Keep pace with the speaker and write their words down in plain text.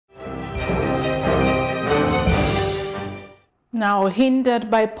Now hindered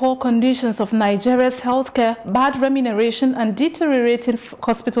by poor conditions of Nigeria's healthcare, bad remuneration and deteriorating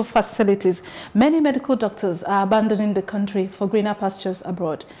hospital facilities, many medical doctors are abandoning the country for greener pastures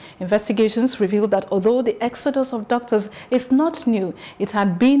abroad. Investigations reveal that although the exodus of doctors is not new, it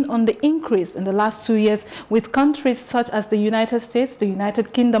had been on the increase in the last 2 years, with countries such as the United States, the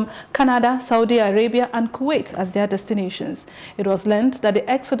United Kingdom, Canada, Saudi Arabia and Kuwait as their destinations. It was learned that the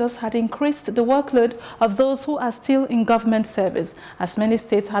exodus had increased the workload of those who are still in government service, as many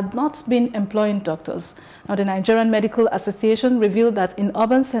states had not been employing doctors. Now, the Nigerian Medical Association revealed that in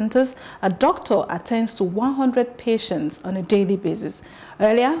urban centers, a doctor attends to 100 patients on a daily basis.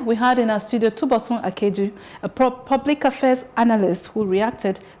 Earlier, we had in our studio Tubosun Akeju, a public affairs analyst who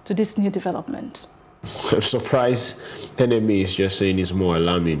reacted to this new development. I'm surprised NMA is just saying it's more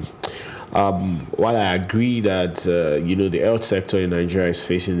alarming. While I agree that, you know, the health sector in Nigeria is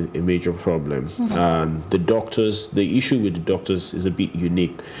facing a major problem, the issue with the doctors is a bit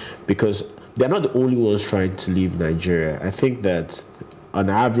unique because they're not the only ones trying to leave Nigeria. I think that on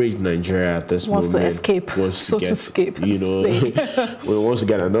average, Nigeria at this moment wants to escape, you know, wants to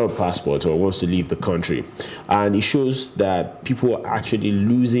get another passport or wants to leave the country. And it shows that people are actually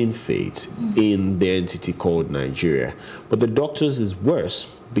losing faith in the entity called Nigeria. But the doctors is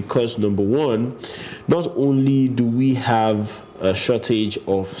worse because, number one, not only do we have a shortage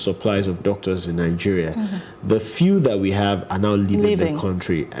of supplies of doctors in Nigeria, the few that we have are now leaving the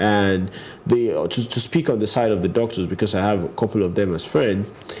country. And they, to speak on the side of the doctors, because I have a couple of them as friends,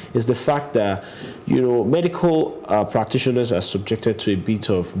 is the fact that, you know, medical practitioners are subjected to a bit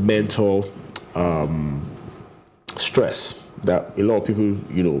of mental stress that a lot of people,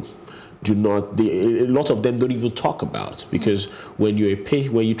 you know, a lot of them don't even talk about, because when you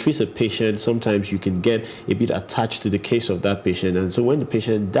treat a patient, sometimes you can get a bit attached to the case of that patient, and so when the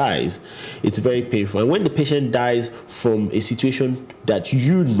patient dies, it's very painful. And when the patient dies from a situation that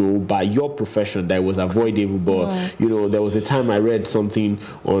you know by your profession that was avoidable, but you know, there was a time I read something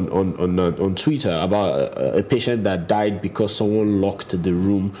on Twitter about a patient that died because someone locked the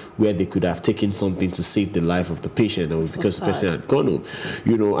room where they could have taken something to save the life of the patient, or because the person had gone home,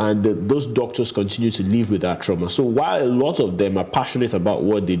 you know, and those doctors continue to live with that trauma. So while a lot of them are passionate about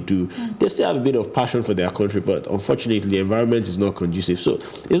what they do, they still have a bit of passion for their country, but unfortunately the environment is not conducive. So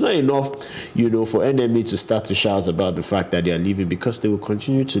it's not enough, you know, for NMA to start to shout about the fact that they are leaving, because they will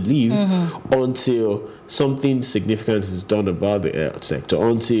continue to leave until something significant is done about the health sector,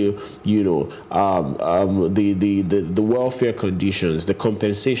 until, you know, the welfare conditions, the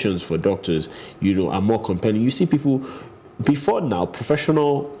compensations for doctors, you know, are more compelling. You see people. Before now,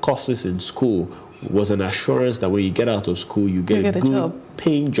 professional courses in school was an assurance that when you get out of school, you get a good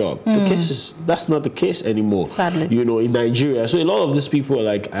paying job. The case is, that's not the case anymore. Sadly. You know, in Nigeria. So a lot of these people are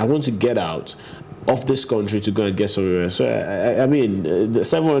like, I want to get out of this country to go and get somewhere. So I mean, the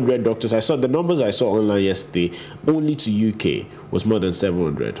 700 doctors, I saw the numbers I saw online yesterday, only to UK was more than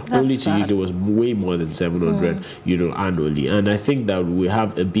 700. That's only to UK was way more than 700, you know, annually. And I think that we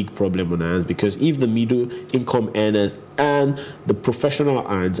have a big problem on our hands, because if the middle income earners and the professional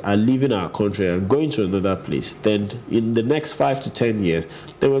earners are leaving our country and going to another place, then in the next 5 to 10 years,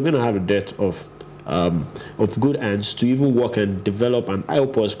 then we're going to have a dearth of good hands to even work and develop and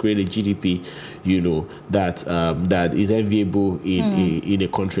help us create a GDP, you know, that that is enviable in a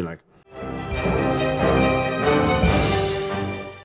country like